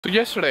So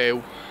yesterday,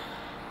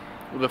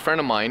 with a friend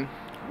of mine,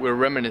 we were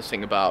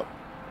reminiscing about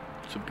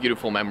some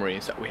beautiful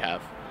memories that we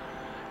have.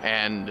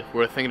 And we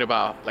were thinking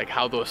about like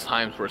how those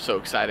times were so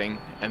exciting.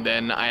 And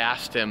then I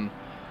asked him,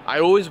 I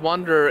always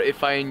wonder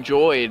if I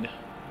enjoyed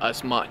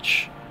as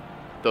much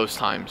those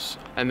times.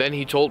 And then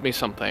he told me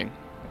something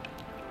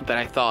that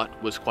I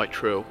thought was quite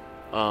true.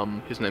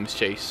 His name's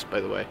Chase,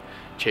 by the way.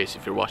 Chase,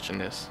 if you're watching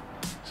this,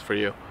 it's for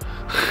you.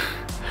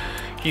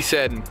 He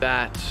said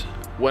that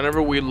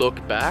whenever we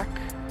look back,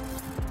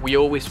 we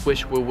always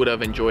wish we would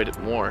have enjoyed it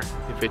more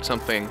if it's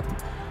something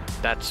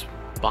that's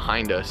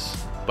behind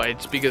us. But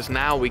it's because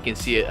now we can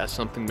see it as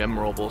something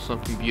memorable,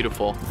 something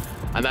beautiful.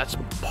 And that's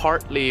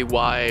partly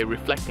why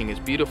reflecting is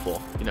beautiful,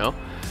 you know?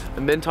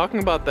 And then talking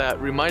about that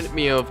reminded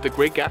me of The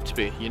Great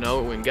Gatsby, you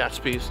know, when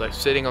Gatsby is like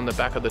sitting on the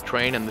back of the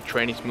train and the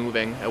train is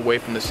moving away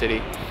from the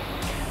city.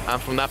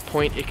 And from that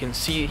point, he can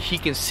see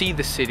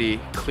the city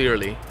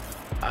clearly.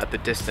 At the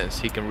distance,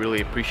 he can really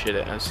appreciate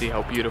it and see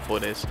how beautiful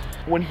it is.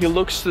 When he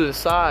looks to the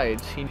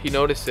sides, he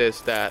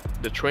notices that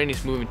the train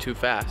is moving too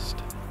fast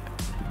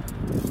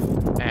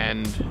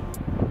and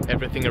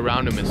everything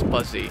around him is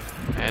fuzzy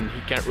and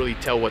he can't really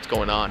tell what's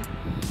going on,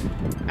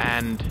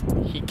 and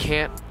he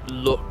can't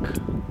look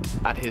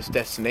at his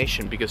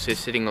destination because he's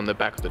sitting on the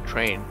back of the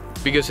train,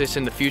 because it's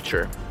in the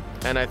future.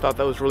 And I thought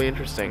that was really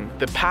interesting.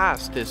 The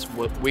past is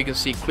what we can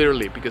see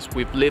clearly because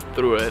we've lived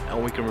through it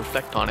and we can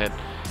reflect on it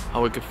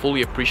and we can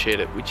fully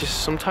appreciate it, which is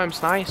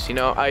sometimes nice, you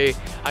know.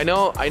 I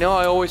know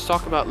I always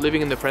talk about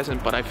living in the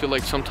present, but I feel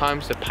like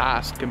sometimes the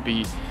past can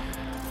be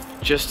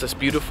just as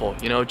beautiful,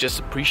 you know, just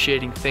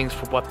appreciating things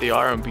for what they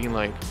are and being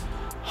like,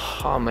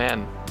 oh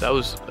man, that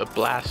was a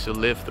blast to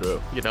live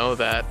through, you know,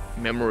 that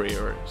memory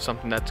or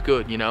something that's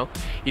good, you know.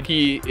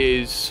 He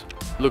is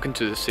looking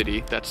to the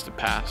city, that's the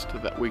past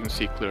that we can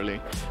see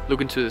clearly.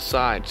 Looking to the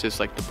sides is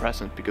like the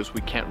present, because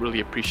we can't really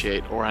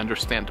appreciate or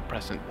understand the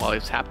present while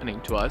it's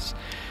happening to us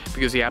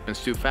because it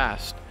happens too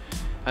fast.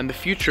 And the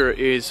future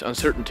is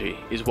uncertainty,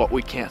 is what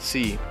we can't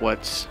see,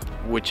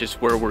 which is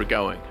where we're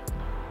going.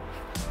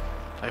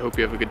 I hope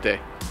you have a good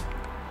day.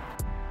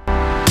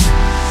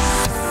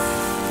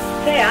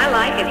 Say, I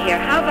like it here.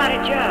 How about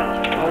a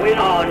job?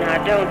 Oh,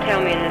 now don't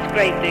tell me in this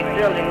great big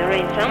building there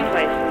ain't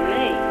someplace for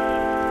me.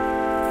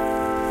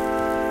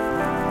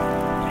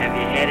 Have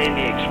you had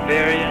any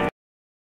experience?